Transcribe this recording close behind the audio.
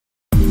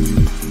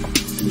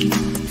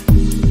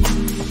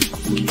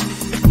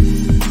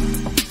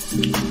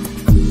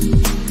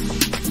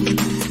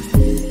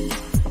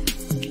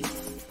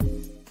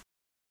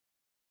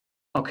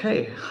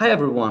Okay, hi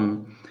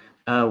everyone.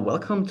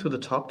 Welcome to the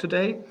talk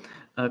today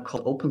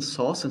called Open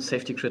Source and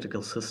Safety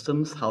Critical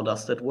Systems. How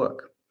does that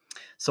work?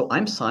 So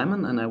I'm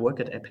Simon and I work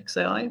at Apex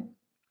AI.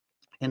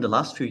 In the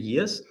last few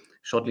years,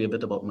 shortly a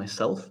bit about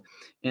myself,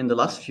 in the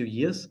last few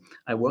years,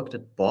 I worked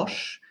at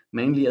Bosch,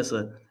 mainly as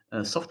a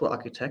software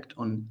architect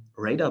on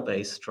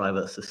radar-based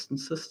driver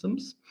assistance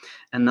systems.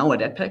 And now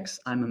at Apex,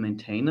 I'm a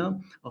maintainer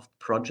of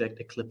project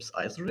Eclipse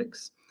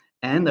iceoryx,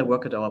 and I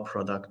work at our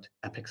product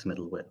Apex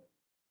Middleware.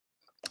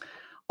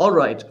 All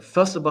right,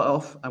 first of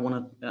all, I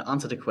want to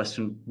answer the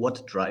question,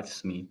 what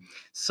drives me?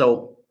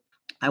 So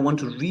I want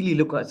to really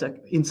look at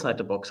inside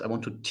the box. I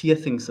want to tear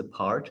things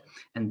apart,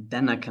 and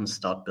then I can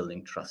start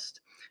building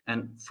trust.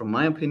 And from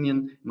my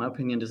opinion,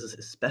 this is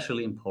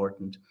especially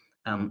important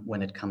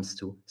when it comes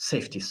to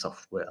safety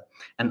software.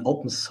 And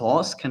open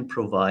source can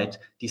provide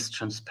this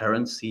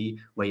transparency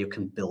where you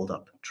can build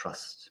up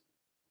trust.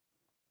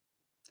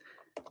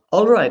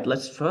 All right,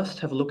 let's first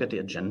have a look at the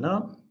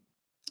agenda.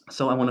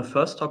 So I want to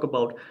first talk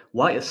about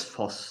why is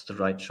FOSS the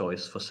right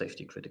choice for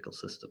safety critical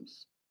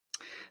systems.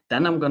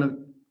 Then I'm going to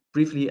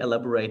briefly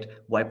elaborate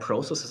why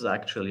processes are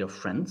actually our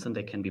friends and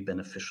they can be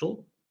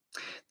beneficial.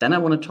 Then I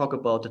want to talk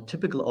about the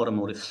typical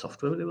automotive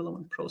software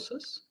development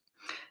process.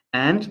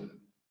 And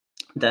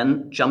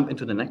then jump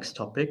into the next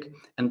topic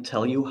and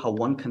tell you how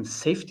one can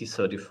safety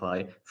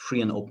certify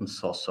free and open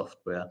source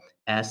software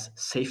as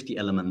safety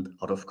element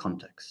out of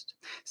context.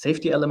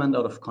 Safety element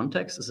out of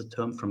context is a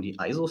term from the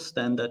ISO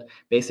standard,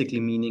 basically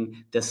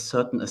meaning there's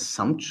certain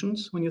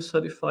assumptions when you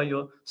certify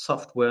your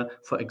software.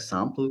 For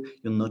example,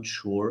 you're not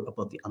sure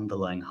about the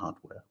underlying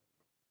hardware.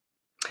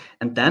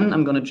 And then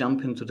I'm going to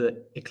jump into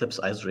the Eclipse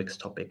iceoryx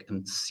topic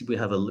and see going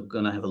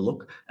to have a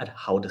look at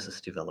how this is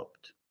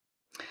developed.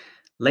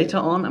 Later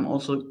on, I'm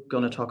also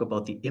going to talk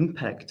about the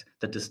impact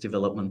that this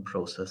development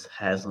process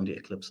has on the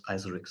Eclipse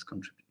iceoryx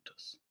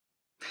contributors.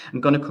 I'm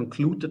going to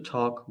conclude the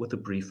talk with a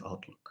brief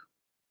outlook.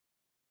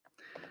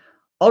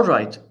 All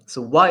right,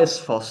 so why is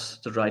FOSS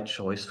the right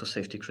choice for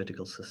safety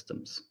critical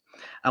systems?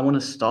 I want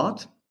to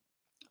start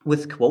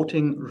with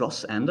quoting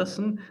Ross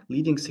Anderson,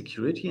 leading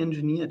security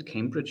engineer at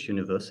Cambridge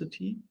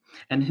University.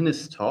 And in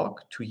his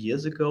talk 2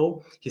 years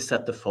ago, he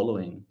said the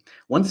following: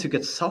 once you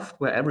get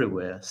software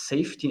everywhere,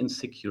 safety and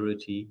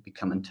security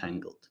become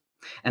entangled.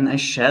 And I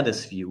share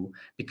this view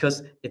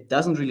because it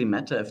doesn't really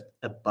matter if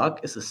a bug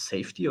is a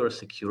safety or a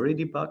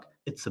security bug,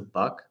 it's a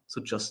bug, so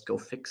just go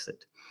fix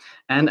it.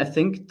 And I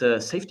think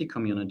the safety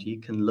community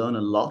can learn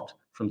a lot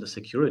from the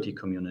security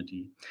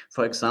community.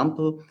 For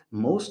example,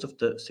 most of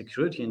the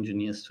security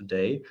engineers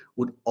today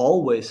would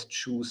always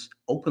choose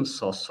open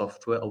source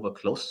software over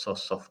closed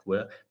source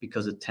software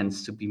because it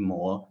tends to be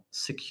more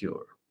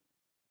secure.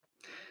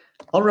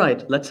 All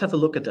right, let's have a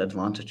look at the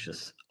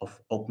advantages of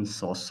open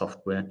source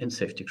software in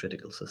safety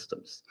critical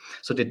systems.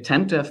 So they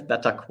tend to have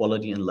better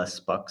quality and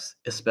less bugs,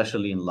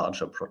 especially in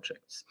larger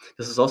projects.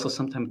 This is also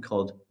sometimes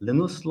called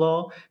Linus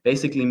law,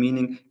 basically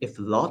meaning if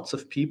lots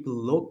of people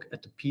look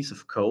at a piece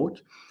of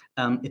code,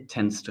 it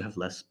tends to have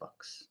less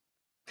bugs.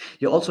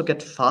 You also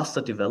get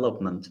faster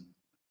development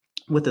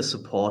with the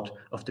support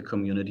of the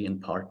community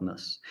and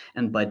partners.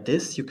 And by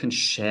this, you can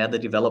share the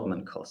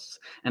development costs.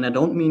 And I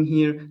don't mean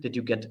here that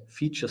you get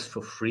features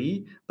for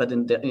free, but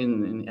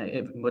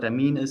what I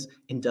mean is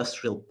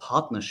industrial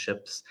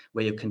partnerships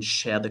where you can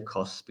share the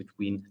costs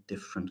between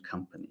different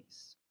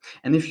companies.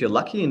 And if you're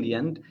lucky in the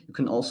end, you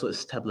can also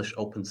establish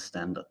open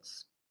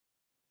standards.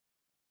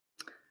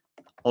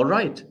 All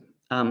right,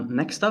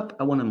 next up,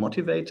 I want to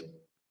motivate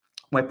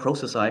why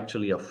processes are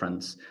actually our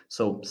friends.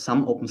 So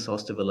some open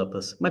source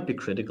developers might be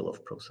critical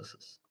of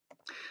processes.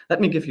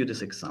 Let me give you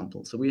this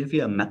example. So we have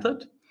here a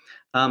method.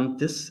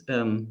 This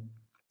creates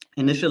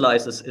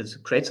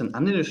an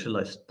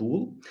uninitialized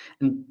bool,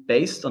 and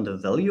based on the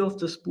value of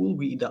this bool,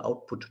 we either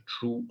output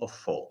true or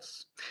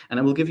false. And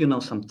I will give you now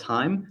some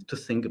time to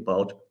think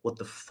about what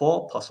the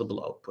 4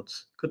 possible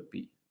outputs could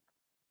be.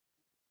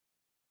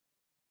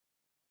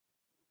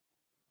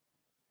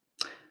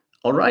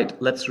 All right,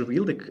 let's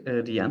reveal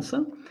the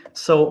answer.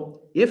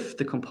 So if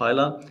the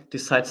compiler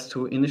decides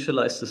to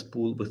initialize this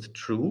bool with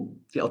true,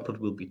 the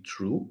output will be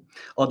true,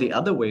 or the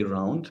other way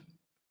around,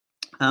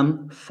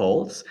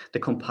 false. The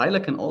compiler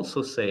can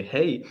also say,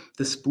 hey,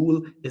 this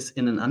bool is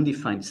in an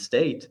undefined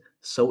state,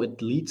 so it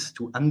leads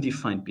to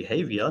undefined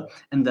behavior,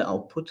 and the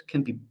output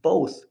can be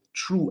both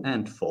true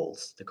and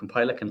false. The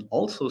compiler can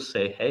also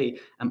say, hey,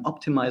 I'm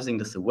optimizing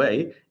this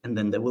away, and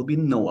then there will be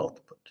no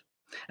output.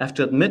 I have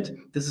to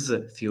admit, this is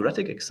a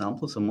theoretic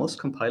example, so most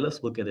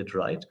compilers will get it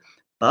right,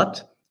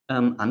 but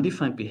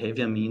undefined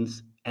behavior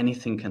means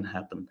anything can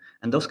happen.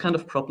 And those kind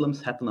of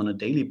problems happen on a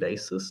daily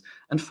basis,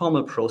 and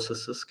formal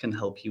processes can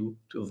help you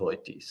to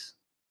avoid these.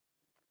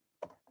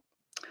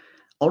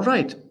 All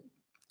right,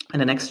 in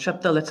the next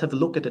chapter, let's have a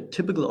look at a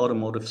typical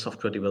automotive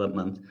software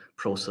development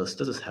process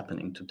that is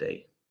happening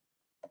today.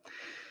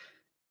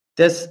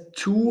 There's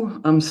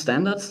 2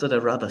 standards that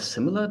are rather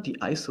similar, the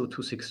ISO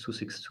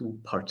 26262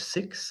 Part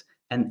 6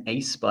 and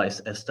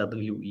ASPICE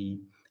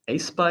SWE.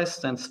 ASPICE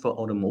stands for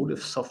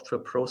Automotive Software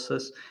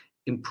Process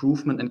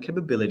improvement and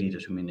capability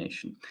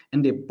determination.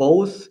 And they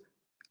both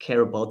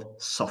care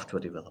about software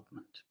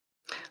development.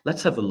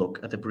 Let's have a look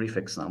at a brief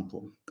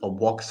example or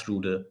walk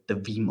through the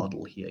V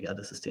model here. Yeah,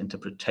 this is the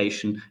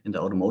interpretation in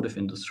the automotive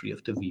industry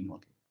of the V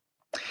model.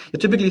 You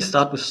typically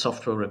start with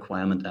software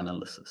requirement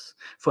analysis.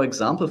 For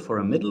example, for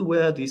a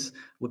middleware, this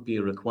would be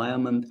a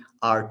requirement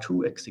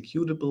R2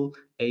 executable,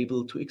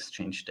 able to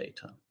exchange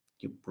data.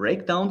 You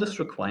break down this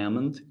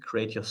requirement,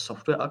 create your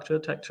software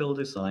architectural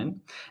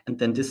design, and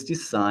then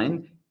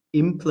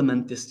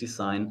implement this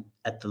design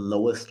at the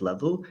lowest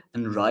level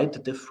and write the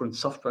different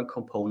software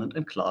component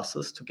and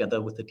classes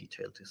together with the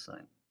detailed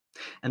design.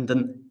 And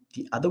then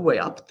the other way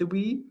up the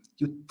V,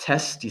 you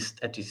test these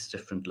at these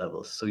different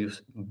levels. So you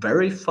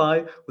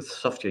verify with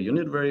software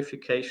unit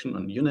verification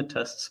and unit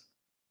tests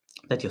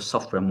that your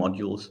software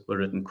modules were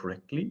written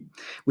correctly.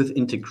 With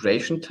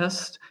integration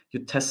tests, you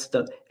test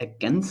that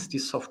against the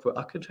software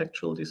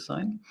architectural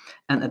design.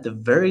 And at the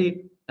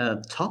very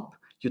top,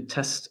 you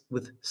test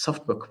with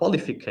software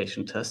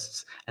qualification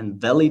tests and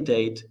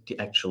validate the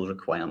actual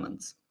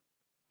requirements.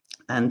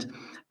 And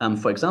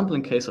for example,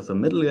 in case of a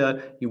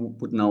middleware, you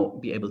would now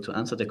be able to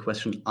answer the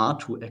question, are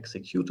two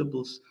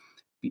executables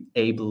be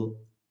able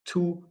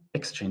to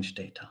exchange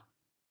data?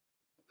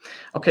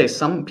 Okay,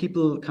 some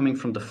people coming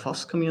from the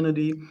FOSS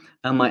community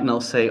might now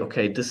say,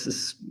 okay, this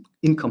is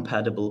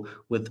incompatible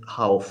with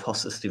how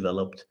FOSS is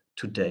developed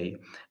today.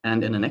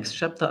 And in the next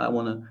chapter, I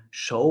want to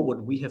show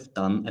what we have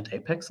done at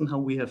Apex and how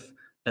we have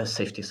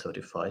safety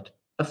certified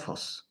a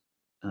FOSS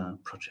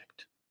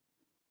project.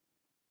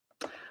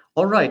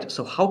 All right,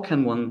 so how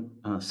can one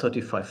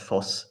certify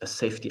FOSS a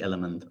safety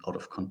element out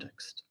of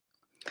context?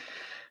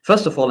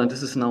 First of all, and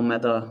this is no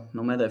matter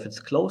if it's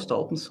closed or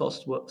open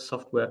source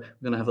software,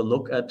 we're going to have a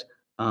look at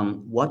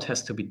what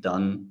has to be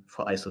done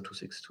for ISO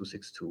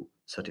 26262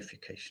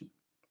 certification.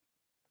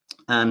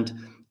 And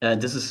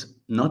this is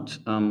not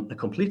a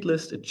complete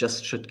list, it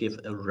just should give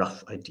a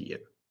rough idea.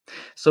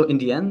 So in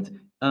the end,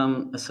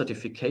 a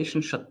certification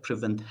should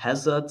prevent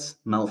hazards,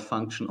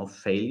 malfunction, or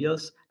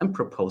failures and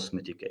propose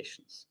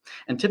mitigations.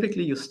 And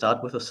typically you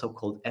start with a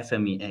so-called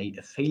FMEA,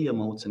 a failure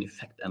modes and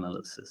effect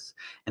analysis,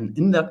 an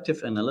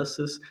inductive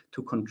analysis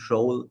to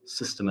control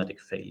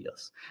systematic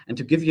failures. And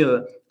to give you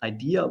an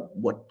idea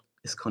what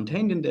is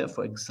contained in there,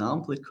 for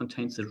example, it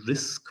contains a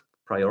risk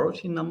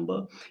priority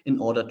number in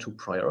order to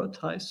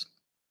prioritize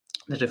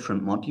the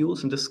different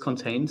modules, and this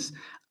contains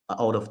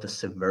out of the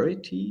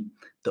severity,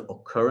 the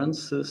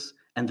occurrences,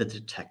 and the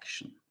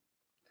detection.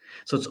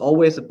 So it's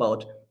always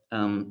about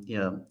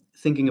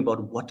thinking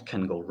about what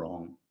can go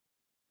wrong.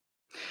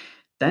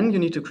 Then you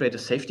need to create a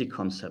safety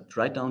concept,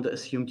 write down the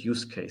assumed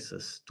use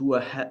cases, do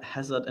a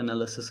hazard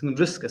analysis and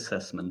risk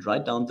assessment,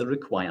 write down the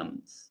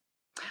requirements.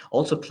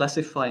 Also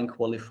classify and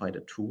qualify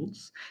the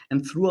tools,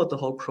 and throughout the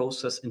whole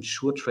process,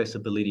 ensure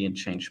traceability and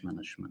change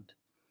management.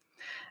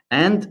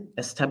 And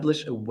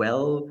establish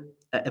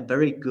a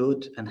very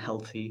good and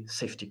healthy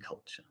safety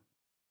culture.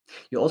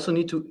 You also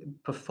need to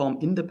perform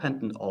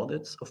independent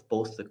audits of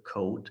both the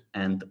code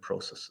and the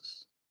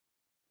processes.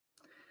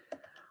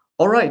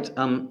 All right,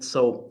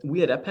 so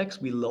we at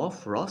Apex, we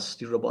love ROS,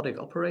 the robotic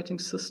operating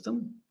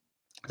system.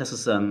 This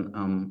is a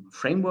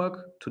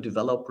framework to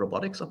develop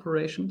robotics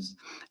operations,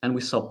 and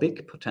we saw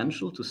big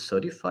potential to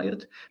certify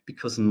it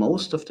because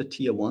most of the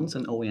tier ones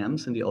and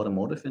OEMs in the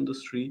automotive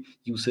industry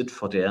use it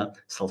for their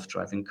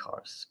self-driving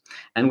cars.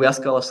 And we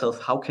ask ourselves,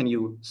 how can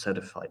you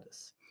certify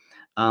this?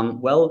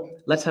 Well,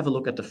 let's have a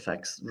look at the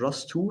facts.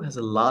 ROS2 has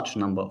a large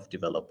number of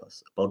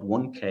developers, about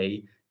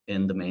 1K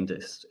in the main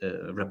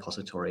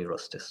repository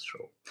ROS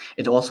distro.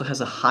 It also has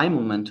a high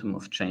momentum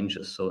of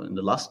changes. So in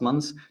the last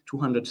months,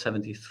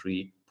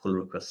 273 pull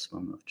requests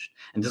were merged.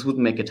 And this would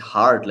make it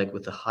hard, like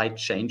with a high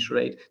change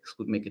rate, this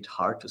would make it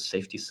hard to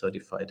safety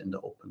certify it in the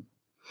open.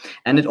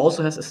 And it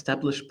also has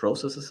established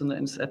processes and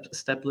an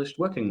established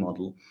working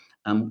model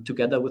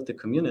together with the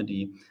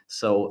community.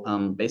 So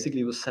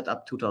basically it was set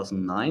up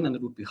 2009, and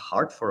it would be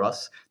hard for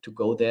us to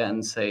go there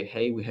and say,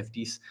 hey, we have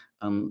these,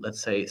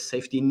 let's say,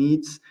 safety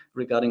needs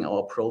regarding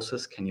our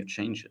process, can you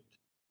change it?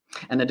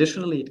 And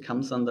additionally, it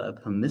comes under a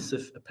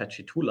permissive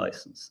Apache 2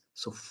 license.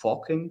 So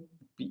forking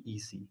would be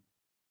easy.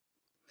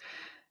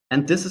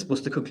 And this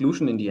was the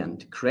conclusion in the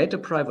end. Create a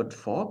private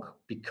fork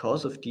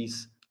because of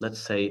these, let's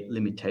say,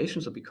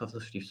 limitations or because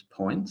of these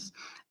points,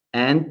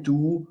 and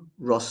do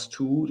the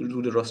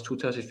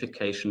ROS2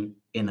 certification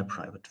in a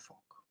private fork.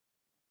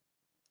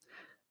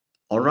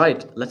 All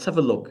right, let's have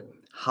a look.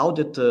 How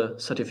did the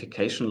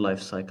certification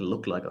lifecycle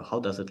look like, or how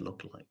does it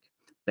look like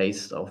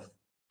based on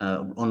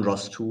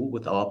ROS2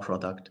 with our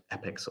product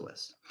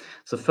ApexOS?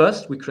 So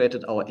first we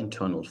created our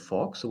internal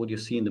fork. So what you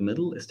see in the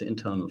middle is the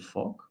internal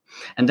fork.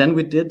 And then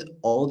we did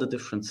all the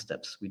different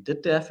steps. We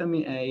did the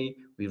FMEA,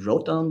 we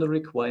wrote down the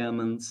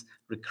requirements,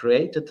 we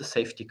created the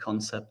safety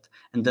concept,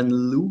 and then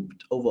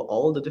looped over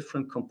all the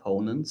different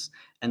components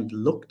and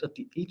looked at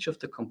each of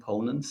the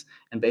components,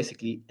 and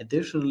basically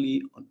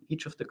additionally on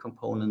each of the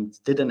components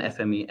did an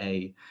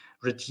FMEA,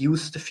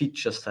 reduced the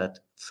feature set,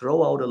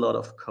 throw out a lot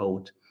of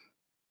code,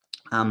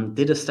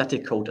 did a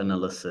static code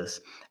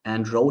analysis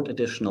and wrote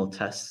additional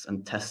tests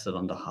and tested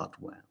on the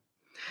hardware.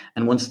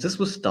 And once this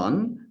was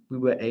done, we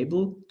were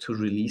able to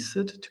release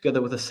it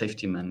together with a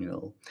safety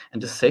manual.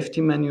 And the safety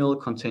manual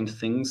contained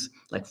things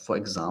like, for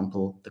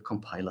example, the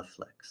compiler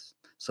flags.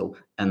 So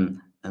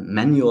a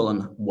manual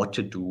on what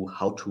to do,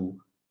 how to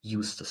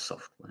use the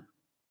software.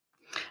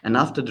 And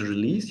after the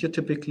release, you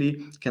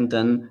typically can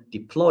then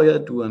deploy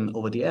it, do an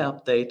over-the-air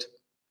update,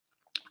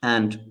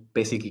 and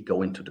basically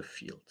go into the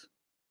field.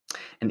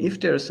 And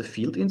if there is a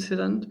field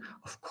incident,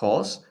 of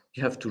course,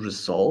 you have to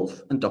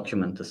resolve and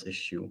document this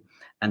issue.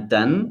 And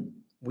then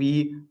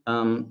we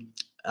are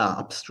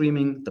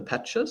upstreaming the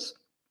patches.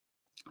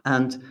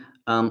 And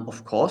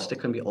of course, there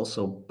can be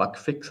also bug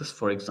fixes,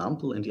 for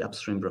example, in the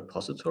upstream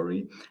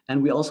repository.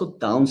 And we also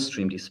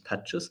downstream these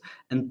patches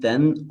and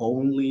then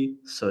only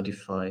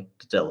certify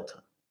the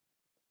delta.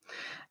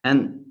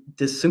 And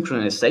this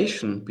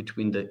synchronization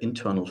between the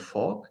internal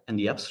fork and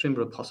the upstream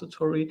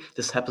repository,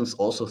 this happens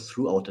also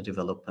throughout the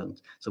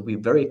development. So we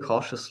very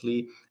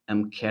cautiously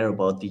care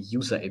about the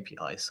user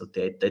APIs so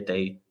that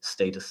they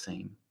stay the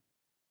same.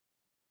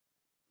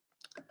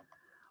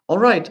 All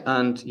right,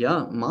 and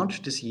yeah,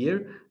 March this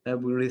year,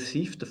 we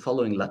received the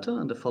following letter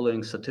and the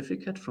following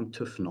certificate from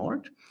TÜV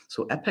Nord.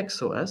 So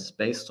Apex OS,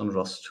 based on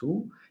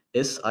ROS2,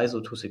 is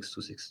ISO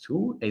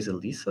 26262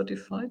 ASIL-D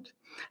certified.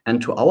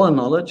 And to our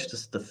knowledge,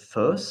 this is the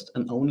first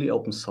and only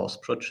open source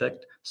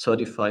project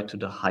certified to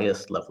the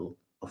highest level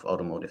of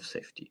automotive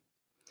safety.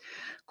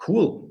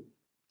 Cool.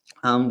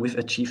 We've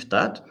achieved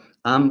that.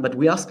 But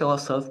we ask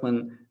ourselves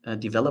when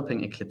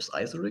developing Eclipse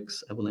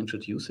iceoryx, I will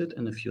introduce it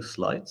in a few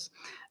slides,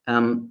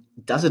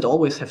 does it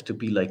always have to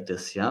be like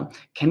this? Yeah,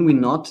 can we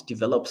not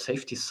develop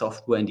safety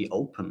software in the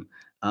open?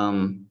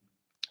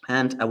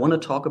 And I want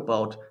to talk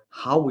about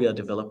how we are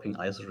developing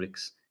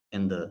iceoryx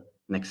in the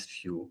next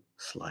few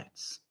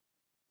slides.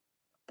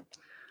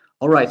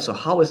 All right, so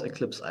how is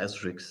Eclipse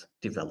iceoryx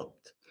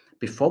developed?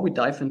 Before we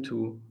dive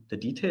into the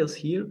details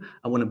here,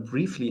 I want to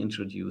briefly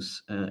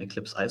introduce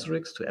Eclipse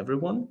iceoryx to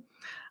everyone.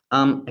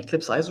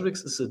 Eclipse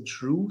iceoryx is a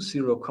true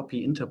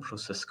zero-copy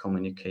interprocess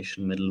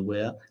communication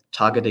middleware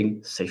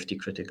targeting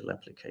safety-critical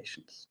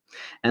applications.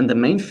 And the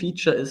main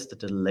feature is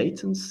that the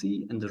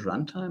latency in the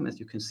runtime, as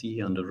you can see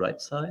here on the right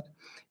side,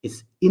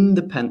 is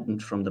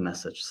independent from the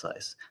message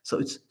size. So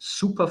it's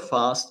super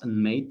fast and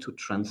made to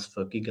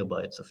transfer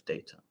gigabytes of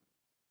data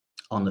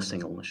on a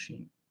single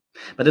machine.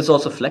 But it's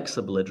also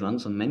flexible. It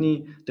runs on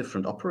many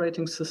different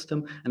operating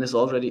systems and is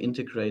already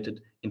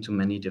integrated into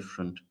many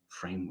different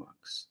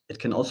frameworks. It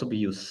can also be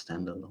used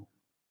standalone.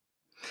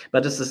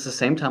 But it's at the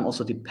same time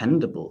also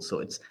dependable, so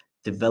it's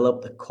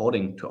developed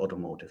according to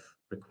automotive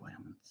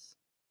requirements.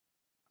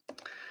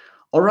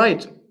 All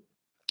right,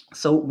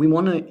 so we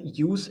want to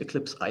use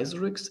Eclipse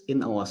iceoryx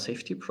in our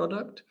safety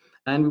product,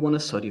 and we want to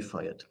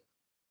certify it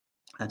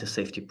as a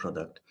safety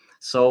product.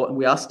 So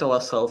we asked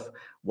ourselves,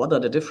 what are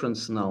the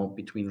differences now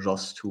between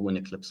ROS2 and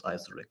Eclipse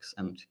iceoryx?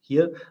 And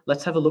here,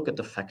 let's have a look at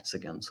the facts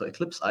again. So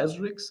Eclipse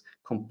iceoryx,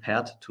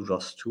 compared to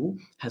ROS2,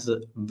 has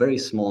a very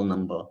small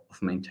number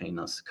of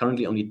maintainers,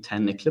 currently only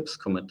 10 Eclipse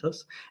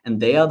committers, and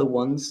they are the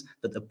ones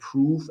that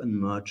approve and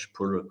merge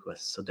pull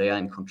requests, so they are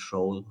in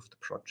control of the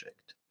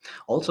project.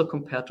 Also,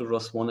 compared to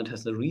ROS1, it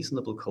has a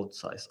reasonable code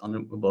size, on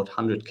about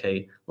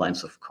 100K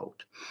lines of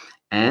code.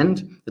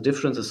 And the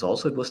difference is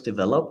also it was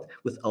developed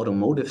with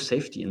automotive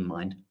safety in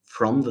mind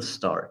from the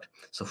start.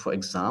 So for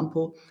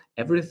example,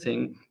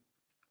 everything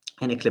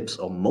in Eclipse,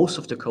 or most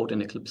of the code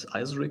in Eclipse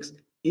iceoryx,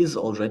 is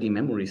already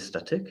memory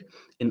static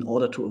in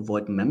order to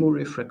avoid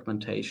memory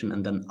fragmentation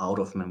and then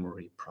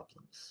out-of-memory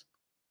problems.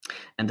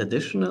 And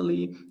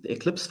additionally, the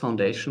Eclipse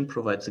Foundation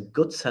provides a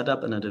good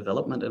setup and a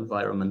development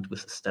environment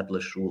with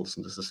established rules,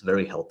 and this is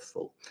very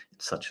helpful in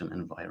such an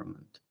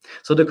environment.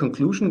 So the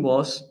conclusion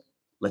was,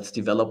 let's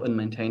develop and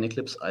maintain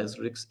Eclipse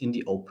iceoryx in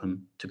the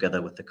open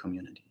together with the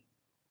community.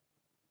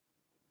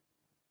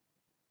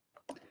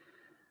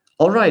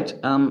 All right,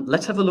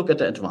 let's have a look at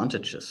the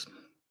advantages.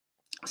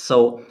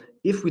 So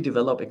if we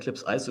develop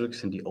Eclipse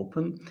iceoryx in the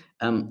open,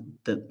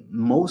 the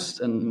most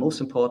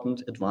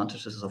important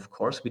advantage is, of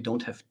course, we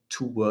don't have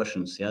two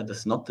versions. Yeah,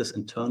 there's not this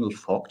internal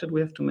fork that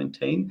we have to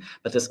maintain,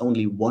 but there's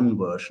only one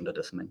version that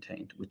is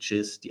maintained, which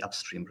is the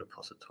upstream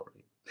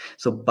repository.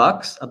 So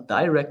bugs are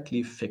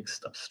directly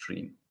fixed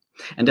upstream.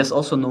 And there's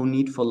also no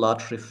need for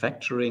large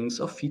refactorings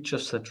or feature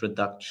set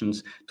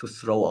reductions to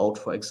throw out,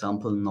 for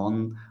example,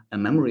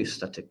 non-memory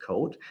static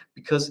code,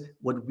 because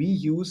what we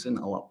use in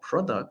our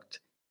product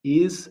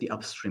is the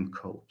upstream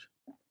code.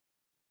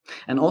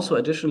 And also,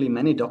 additionally,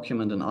 many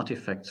document and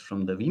artifacts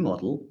from the V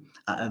model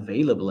are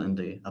available in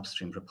the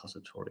upstream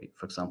repository.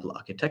 For example,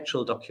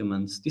 architectural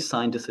documents,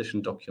 design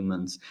decision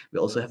documents. We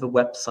also have a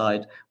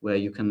website where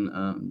you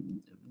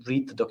can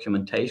read the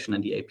documentation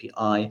and the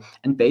API,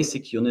 and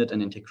basic unit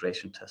and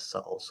integration tests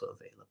are also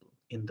available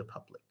in the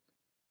public.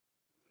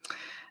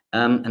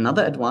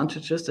 Another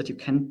advantage is that you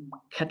can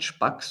catch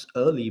bugs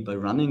early by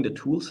running the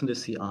tools in the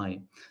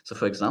CI. So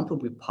for example,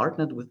 we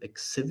partnered with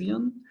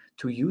Exivion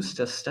to use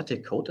their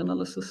static code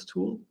analysis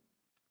tool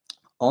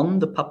on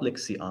the public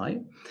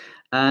CI.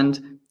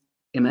 And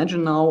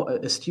imagine now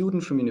a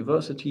student from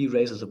university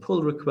raises a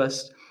pull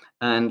request,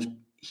 and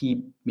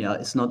he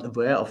is not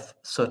aware of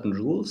certain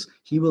rules.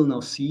 He will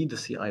now see the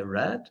CI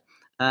red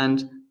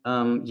and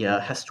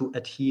has to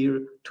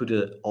adhere to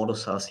the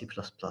AutoSAR C++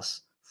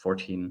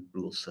 14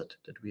 rule set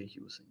that we are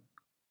using.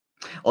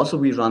 Also,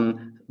 we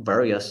run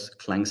various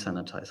clang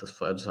sanitizers,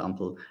 for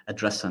example,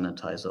 address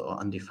sanitizer or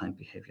undefined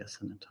behavior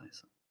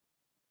sanitizer.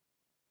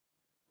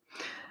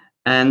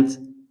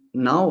 And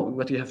now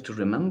what you have to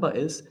remember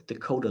is the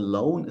code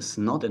alone is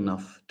not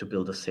enough to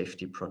build a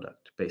safety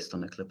product based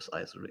on Eclipse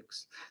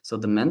iceoryx. So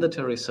the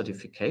mandatory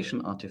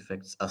certification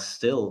artifacts are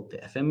still the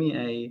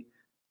FMEA,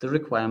 the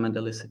requirement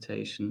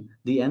elicitation,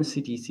 the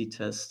MCDC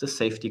tests, the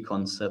safety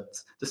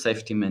concepts, the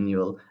safety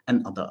manual,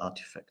 and other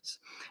artifacts.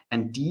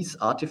 And these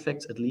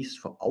artifacts, at least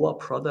for our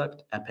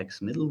product, Apex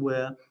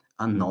middleware,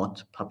 are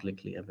not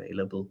publicly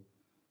available.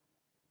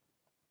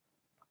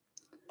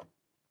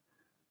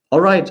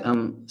 All right,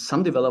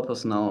 some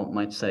developers now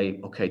might say,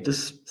 okay,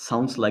 this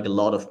sounds like a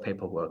lot of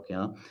paperwork,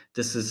 yeah?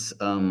 This is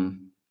a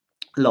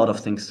lot of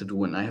things to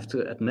do, and I have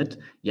to admit,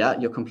 yeah,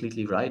 you're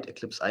completely right.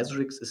 Eclipse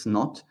iceoryx is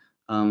not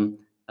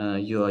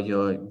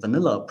your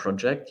vanilla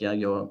project, yeah,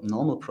 your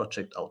normal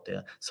project out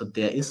there. So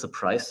there is a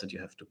price that you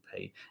have to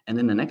pay. And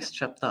in the next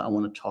chapter, I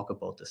want to talk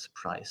about this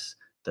price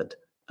that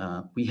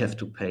we have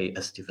to pay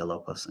as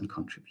developers and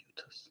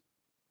contributors.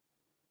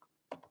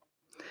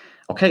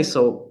 Okay,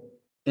 so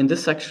in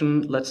this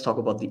section, let's talk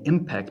about the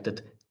impact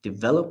that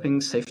developing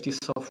safety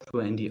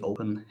software in the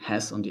open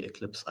has on the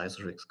Eclipse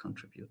iceoryx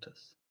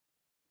contributors.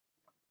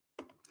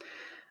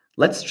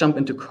 Let's jump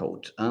into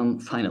code,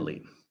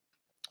 finally.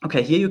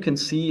 Okay, here you can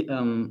see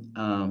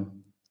a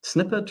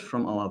snippet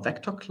from our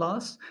vector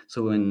class.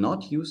 So we're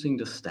not using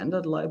the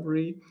standard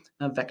library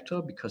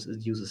vector because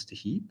it uses the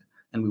heap,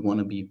 and we want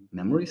to be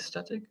memory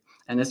static.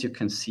 And as you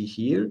can see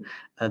here,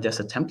 there's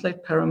a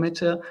template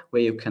parameter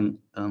where you can,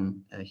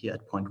 here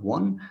at point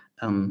 1,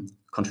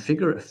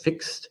 configure a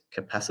fixed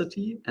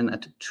capacity, and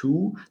at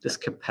 2, this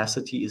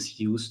capacity is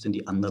used in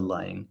the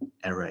underlying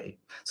array.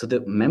 So the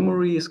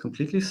memory is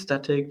completely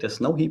static, there's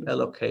no heap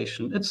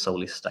allocation, it's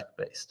solely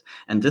stack-based.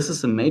 And this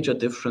is a major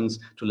difference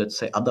to, let's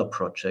say, other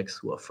projects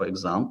who are, for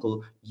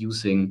example,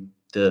 using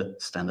the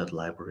standard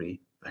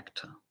library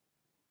vector.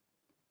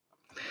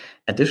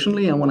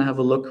 Additionally, I want to have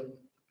a look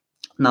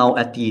now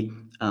at the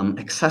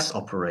access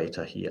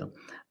operator here.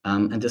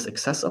 And this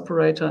access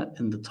operator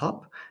in the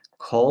top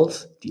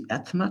calls the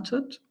add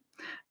method.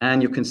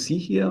 And you can see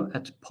here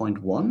at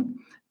point 1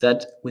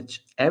 that with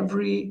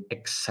every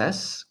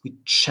access, we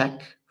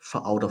check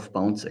for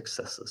out-of-bounds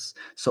accesses.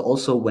 So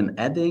also when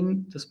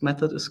adding, this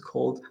method is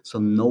called, so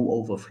no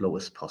overflow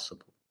is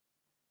possible.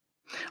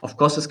 Of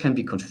course, this can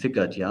be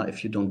configured, yeah.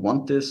 If you don't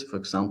want this, for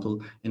example,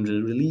 in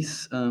the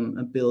release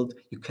build,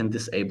 you can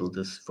disable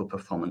this for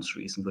performance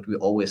reasons, but we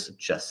always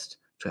suggest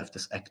to have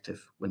this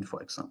active when,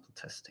 for example,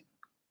 testing.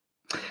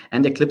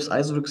 And Eclipse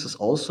iceoryx is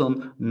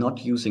also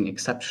not using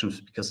exceptions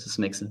because this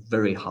makes it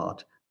very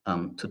hard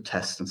to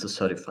test and to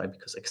certify,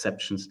 because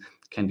exceptions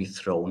can be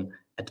thrown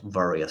at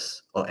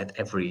various or at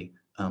every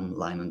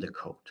line in the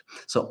code.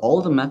 So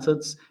all the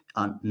methods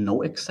are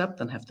no except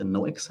and have the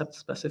no except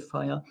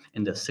specifier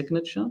in their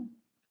signature.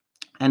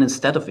 And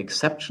instead of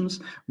exceptions,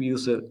 we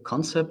use a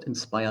concept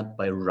inspired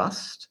by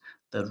Rust,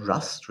 the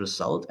Rust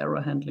result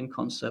error handling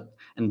concept,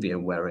 and we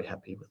are very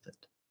happy with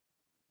it.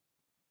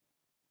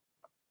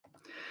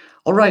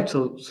 All right,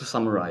 so to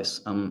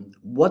summarize,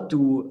 what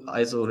do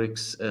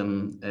Eclipse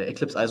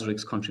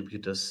iceoryx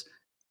contributors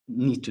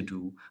need to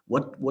do?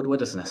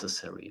 What is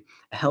necessary?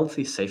 A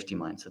healthy safety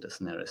mindset is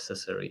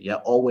necessary. Yeah,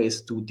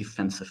 always do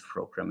defensive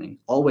programming.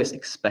 Always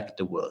expect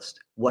the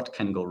worst. What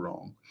can go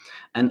wrong?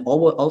 And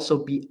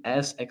also be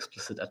as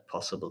explicit as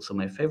possible. So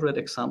my favorite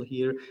example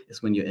here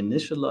is when you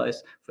initialize,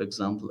 for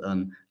example,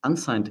 an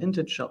unsigned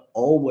integer,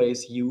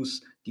 always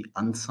use the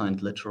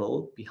unsigned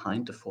literal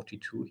behind the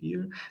 42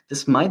 here.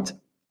 This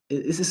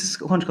is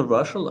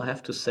controversial, I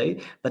have to say,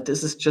 but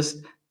this is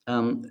just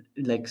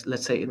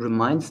let's say it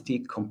reminds the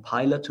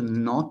compiler to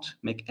not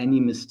make any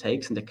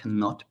mistakes, and there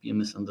cannot be a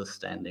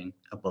misunderstanding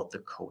about the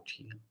code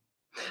here.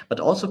 But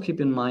also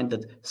keep in mind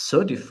that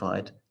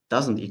certified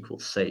doesn't equal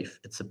safe.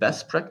 It's a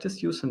best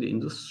practice use in the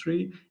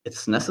industry.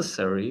 It's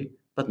necessary,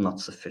 but not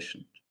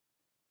sufficient.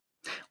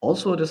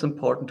 Also, it is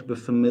important to be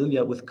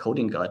familiar with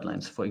coding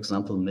guidelines, for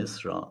example,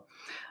 MISRA.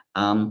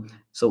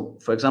 So,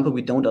 for example,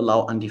 we don't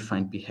allow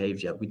undefined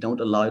behavior. We don't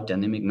allow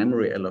dynamic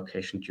memory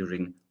allocation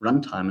during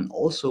runtime. And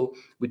also,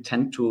 we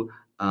tend to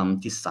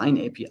design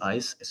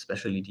APIs,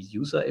 especially the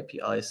user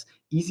APIs,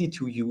 easy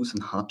to use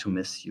and hard to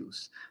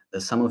misuse.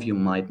 Some of you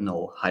might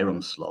know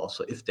Hiram's law.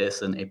 So if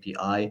there's an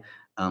API,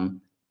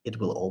 it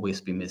will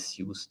always be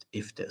misused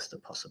if there's the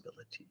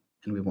possibility.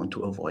 And we want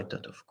to avoid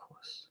that, of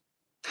course.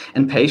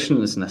 And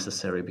patience is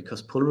necessary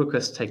because pull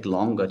requests take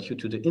longer due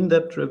to the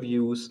in-depth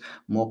reviews,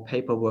 more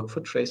paperwork for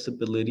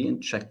traceability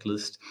and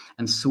checklist.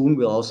 And soon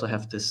we'll also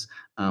have this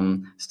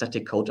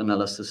static code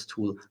analysis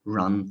tool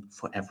run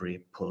for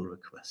every pull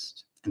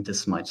request. And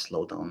this might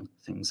slow down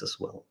things as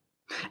well.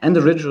 And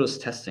the rigorous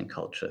testing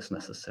culture is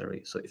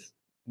necessary. So if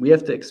we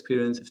have the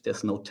experience, if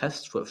there's no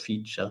test for a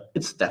feature,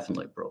 it's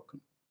definitely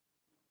broken.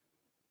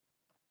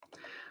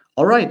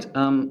 All right,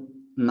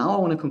 now I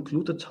want to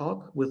conclude the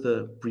talk with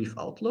a brief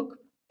outlook.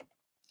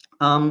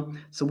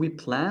 So we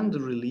plan the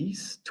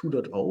release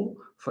 2.0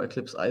 for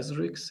Eclipse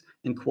iceoryx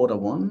in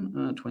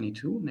Q1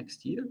 22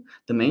 next year.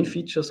 The main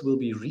features will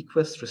be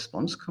request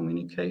response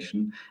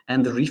communication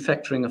and the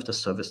refactoring of the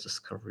service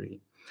discovery.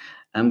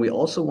 And we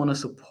also want to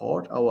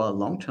support our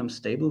long-term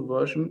stable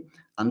version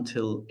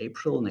until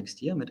April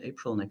next year,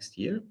 mid-April next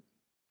year.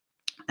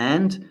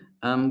 And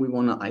we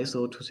want to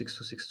ISO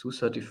 26262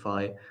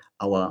 certify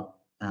our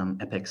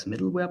Apex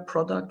middleware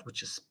product,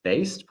 which is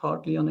based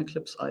partly on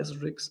Eclipse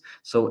iceoryx.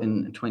 So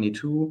in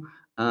 22,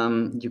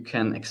 you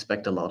can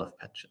expect a lot of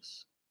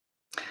patches.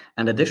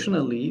 And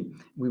additionally,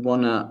 we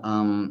want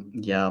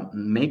to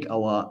make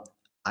our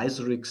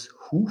iceoryx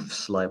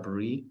hoofs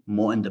library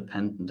more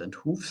independent. And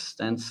hoofs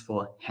stands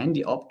for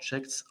handy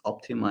objects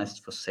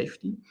optimized for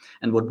safety.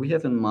 And what we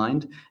have in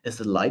mind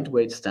is a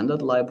lightweight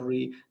standard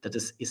library that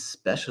is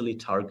especially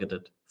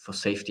targeted for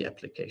safety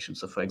applications.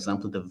 So for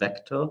example, the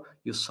vector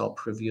you saw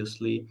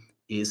previously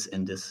is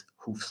in this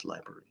hoofs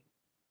library.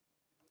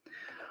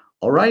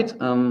 All right,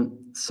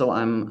 so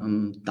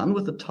I'm done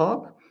with the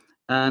talk,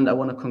 and I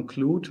want to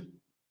conclude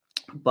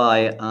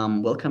by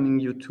welcoming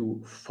you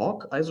to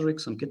fork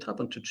iceoryx on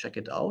GitHub and to check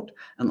it out.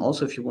 And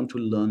also, if you want to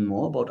learn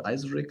more about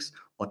iceoryx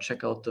or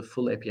check out the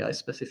full API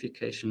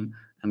specification,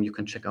 you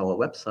can check our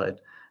website.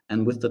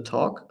 And with the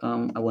talk,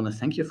 I want to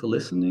thank you for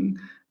listening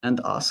and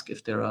ask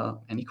if there are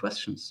any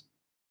questions.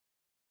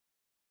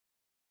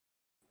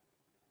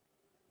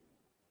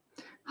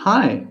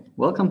 Hi,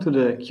 welcome to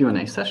the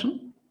Q&A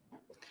session.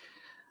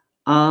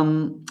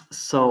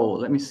 So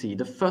let me see.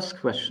 The first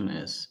question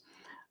is,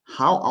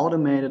 how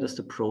automated is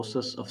the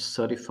process of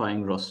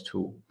certifying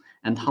ROS2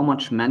 and how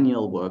much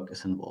manual work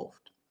is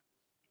involved?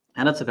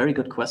 And that's a very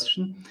good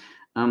question.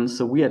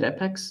 So we at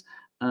Apex,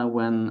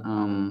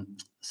 when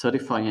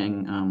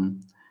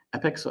certifying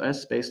Apex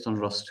OS based on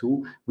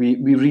ROS2, we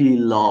really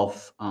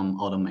love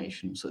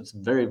automation. So it's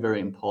very, very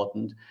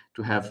important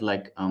to have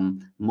like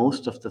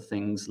most of the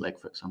things, like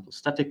for example,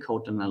 static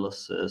code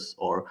analysis,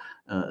 or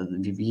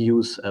we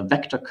use a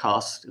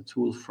VectorCast, a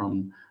tool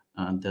from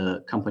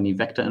the company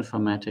Vector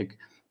Informatic,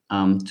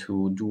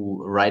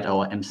 to write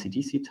our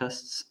MCDC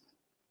tests.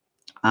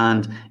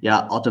 And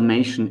yeah,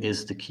 automation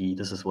is the key.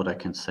 This is what I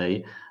can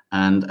say.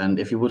 And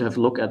if you would have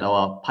looked at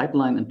our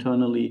pipeline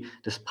internally,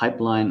 this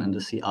pipeline and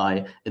the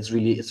CI, it's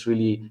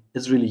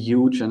really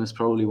huge, and it's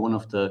probably one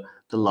of the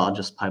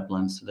largest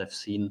pipelines that I've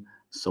seen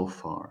so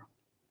far.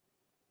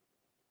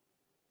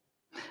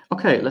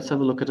 Okay, let's have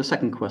a look at the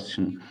second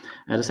question.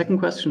 The second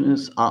question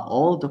is, are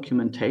all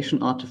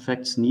documentation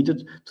artifacts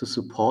needed to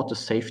support the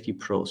safety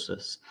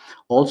process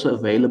also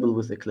available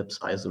with Eclipse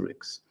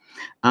iceoryx?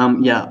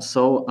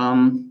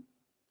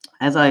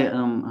 As I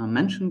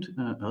mentioned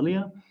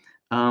earlier,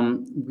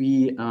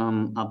 we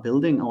are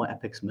building our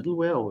Apex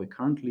middleware, or we're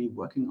currently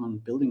working on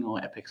building our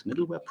Apex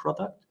middleware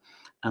product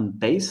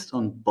based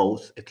on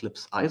both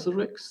Eclipse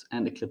iceoryx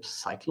and Eclipse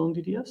Cyclone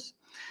DDS.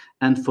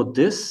 And for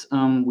this,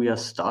 we are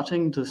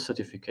starting the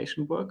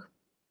certification work.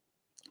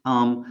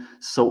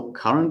 So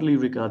currently,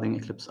 regarding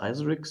Eclipse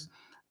iceoryx,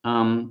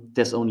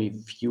 there's only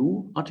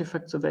few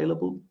artifacts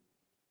available,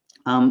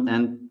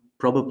 and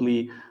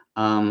probably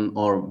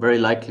or very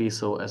likely,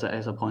 so as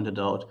I pointed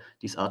out,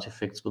 these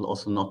artifacts will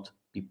also not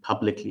be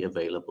publicly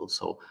available.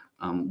 So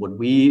what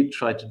we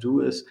try to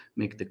do is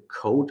make the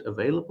code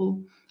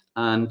available,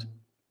 and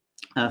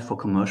for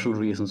commercial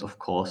reasons, of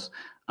course,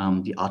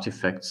 the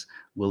artifacts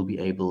will be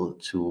able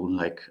to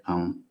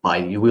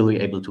you will be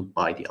able to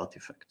buy the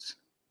artifacts.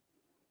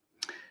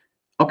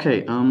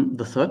 Okay,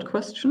 the third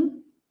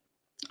question.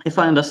 If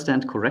I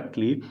understand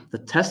correctly, the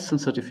tests and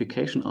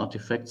certification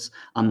artifacts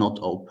are not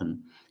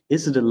open.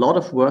 Is it a lot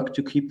of work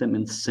to keep them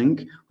in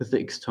sync with the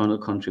external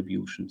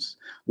contributions?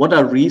 What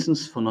are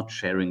reasons for not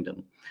sharing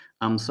them?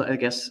 So I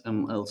guess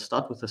I'll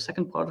start with the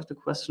second part of the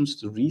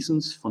questions, the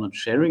reasons for not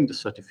sharing the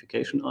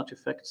certification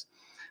artifacts.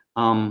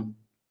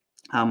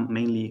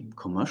 Mainly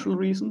commercial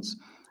reasons.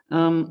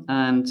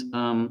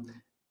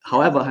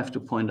 However, I have to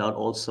point out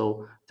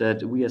also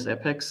that we as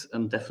Apex,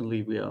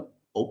 definitely we are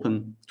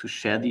open to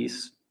share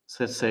these,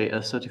 let's say,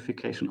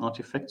 certification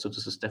artifacts. So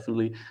this is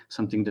definitely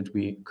something that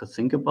we could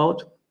think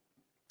about.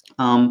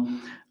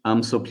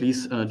 So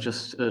please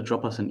just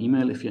drop us an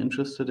email if you're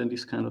interested in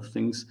these kind of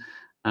things,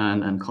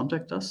 and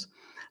contact us.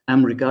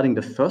 Regarding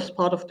the first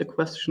part of the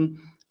question,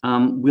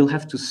 we'll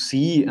have to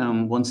see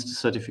once the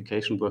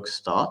certification work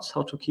starts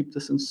how to keep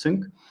this in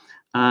sync.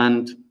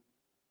 And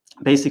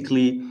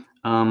basically,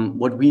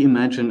 what we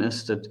imagine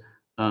is that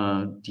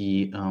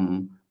the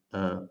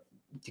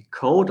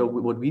code, or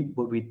what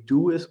we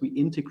do is we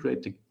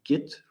integrate the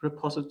Git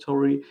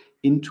repository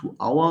into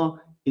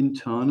our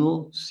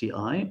internal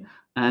CI,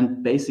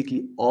 and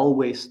basically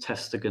always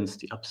test against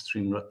the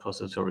upstream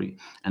repository.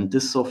 And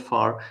this so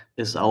far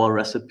is our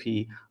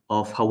recipe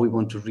of how we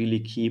want to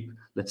really keep,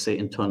 let's say,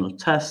 internal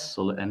tests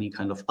or any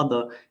kind of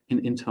other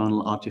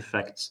internal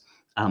artifacts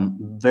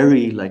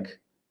very like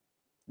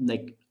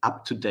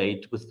up to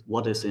date with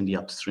what is in the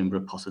upstream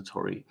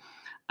repository.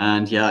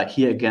 And yeah,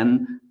 here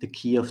again, the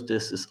key of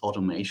this is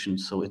automation.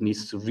 So it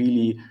needs to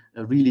really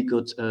a really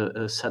good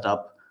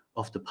setup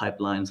of the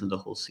pipelines and the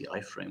whole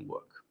CI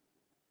framework.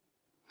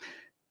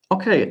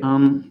 Okay,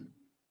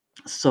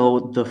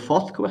 so the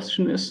fourth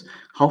question is,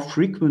 how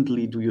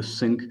frequently do you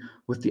sync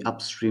with the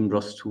upstream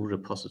ROS2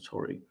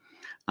 repository?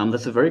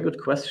 That's a very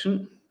good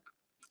question.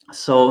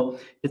 So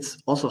it's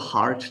also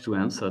hard to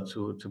answer,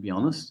 to be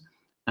honest.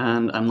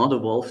 And I'm not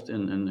involved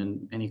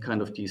in any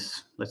kind of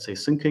these, let's say,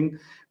 syncing.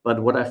 But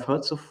what I've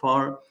heard so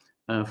far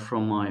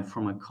from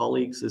my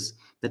colleagues is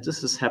that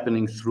this is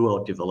happening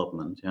throughout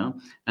development. Yeah,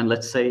 and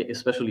let's say,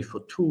 especially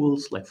for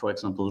tools, like for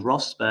example,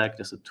 ROSBAG,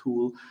 there's a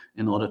tool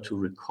in order to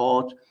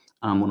record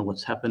on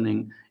what's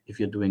happening if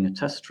you're doing a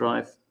test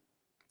drive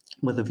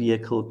with a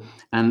vehicle,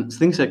 and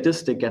things like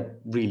this, they get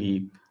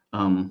really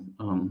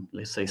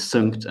let's say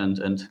synced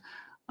and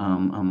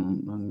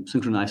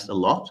synchronized a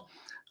lot.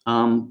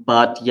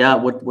 But yeah,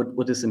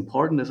 what is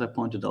important, as I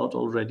pointed out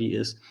already,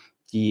 is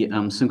the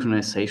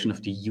synchronization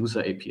of the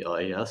user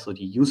API. Yeah, so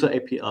the user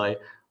API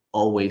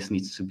always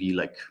needs to be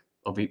like,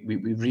 or we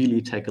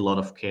really take a lot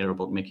of care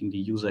about making the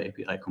user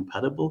API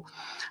compatible.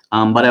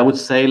 But I would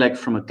say, like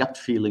from a gut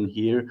feeling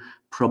here,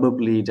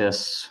 probably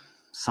there's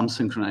some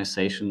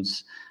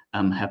synchronizations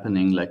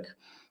happening like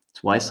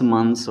twice a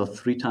month or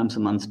 3 times a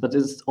month, but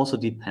it also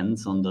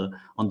depends on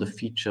the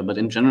feature. But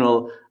in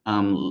general,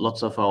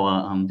 lots of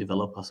our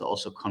developers are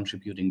also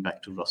contributing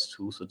back to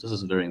ROS2. So this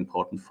is very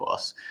important for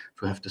us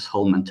to have this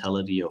whole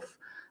mentality of,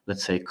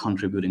 let's say,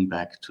 contributing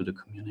back to the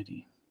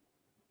community.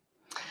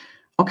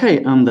 Okay,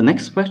 the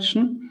next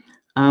question.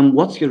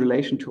 What's your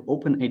relation to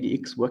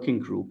OpenADX working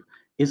group?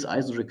 Is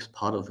iceoryx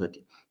part of it?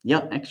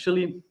 Yeah,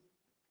 actually,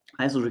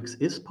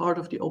 iceoryx is part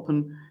of the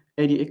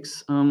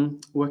OpenADX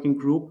working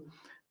group.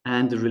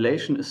 And the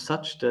relation is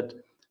such that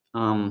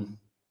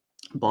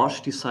Bosch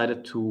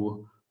decided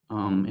to,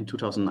 in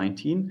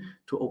 2019,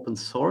 to open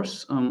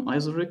source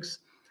iceoryx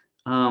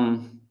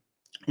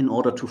in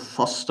order to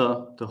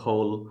foster the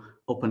whole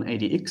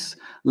OpenADX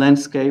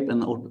landscape.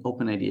 And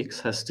OpenADX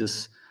has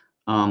this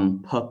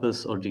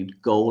purpose or the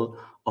goal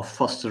of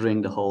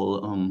fostering the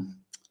whole,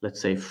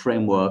 let's say,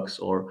 frameworks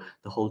or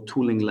the whole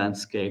tooling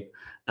landscape,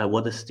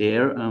 what is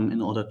there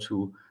in order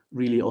to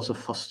really also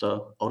foster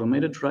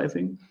automated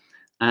driving,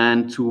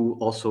 and to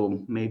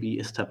also maybe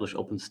establish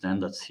open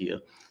standards here.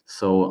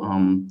 So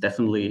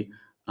definitely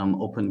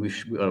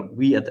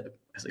we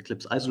as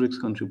Eclipse iceoryx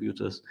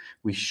contributors,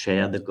 we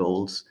share the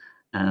goals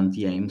and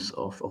the aims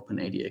of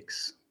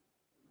OpenADX.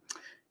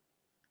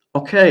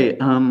 Okay,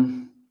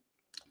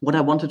 what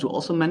I wanted to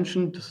also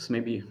mention, this is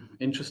maybe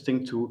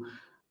interesting to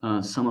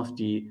some of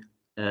the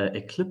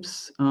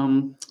Eclipse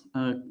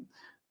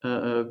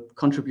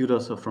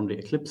contributors or from the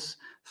Eclipse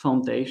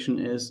Foundation,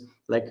 is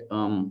like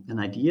an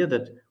idea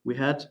that we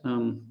had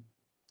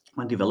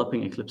when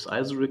developing Eclipse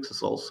iceoryx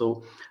is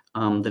also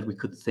that we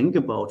could think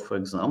about, for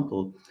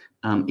example,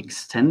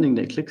 extending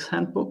the Eclipse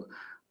handbook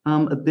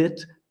a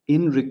bit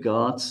in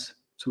regards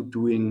to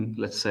doing,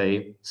 let's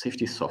say,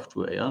 safety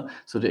software. Yeah?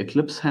 So the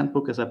Eclipse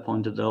handbook, as I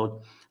pointed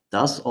out,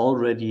 does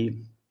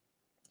already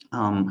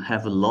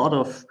have a lot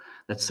of,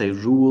 let's say,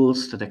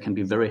 rules that can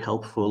be very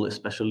helpful,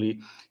 especially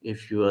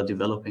if you are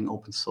developing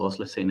open source,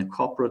 let's say in a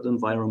corporate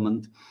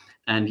environment.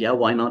 And yeah,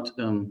 why not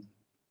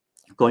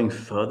going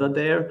further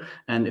there?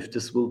 And if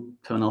this will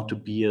turn out to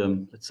be a,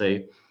 let's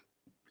say,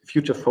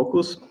 future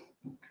focus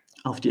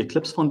of the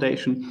Eclipse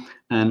Foundation,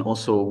 and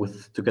also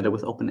together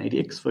with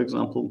OpenADX, for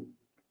example,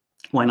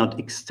 why not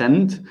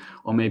extend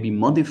or maybe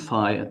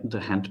modify the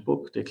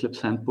handbook, the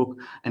Eclipse handbook,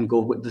 and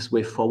go this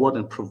way forward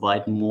and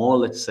provide more,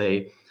 let's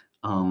say,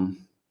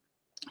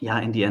 yeah,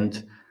 in the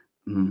end,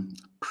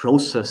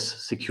 process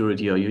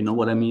security, or you know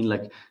what I mean,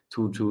 like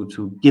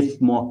to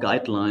give more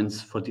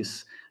guidelines for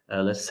this,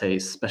 let's say,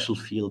 special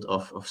field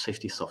of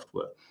safety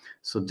software.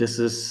 So this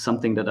is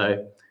something that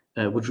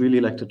I would really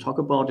like to talk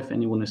about. If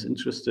anyone is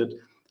interested,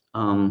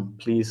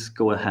 please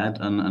go ahead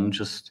and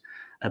just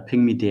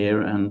ping me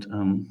there.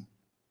 And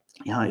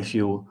yeah, if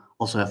you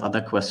also have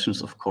other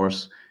questions, of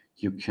course,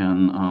 you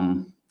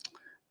can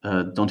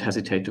don't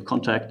hesitate to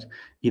contact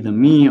either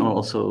me or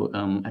also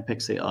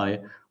Apex AI,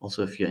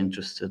 also if you're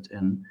interested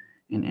in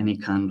any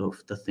kind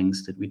of the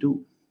things that we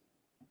do.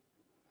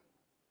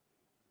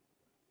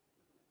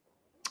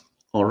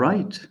 All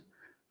right,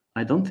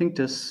 I don't think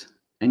there's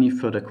any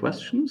further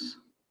questions.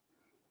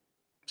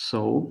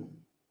 So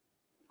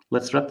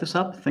let's wrap this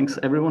up. Thanks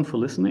everyone for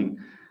listening,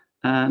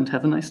 and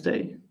have a nice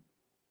day.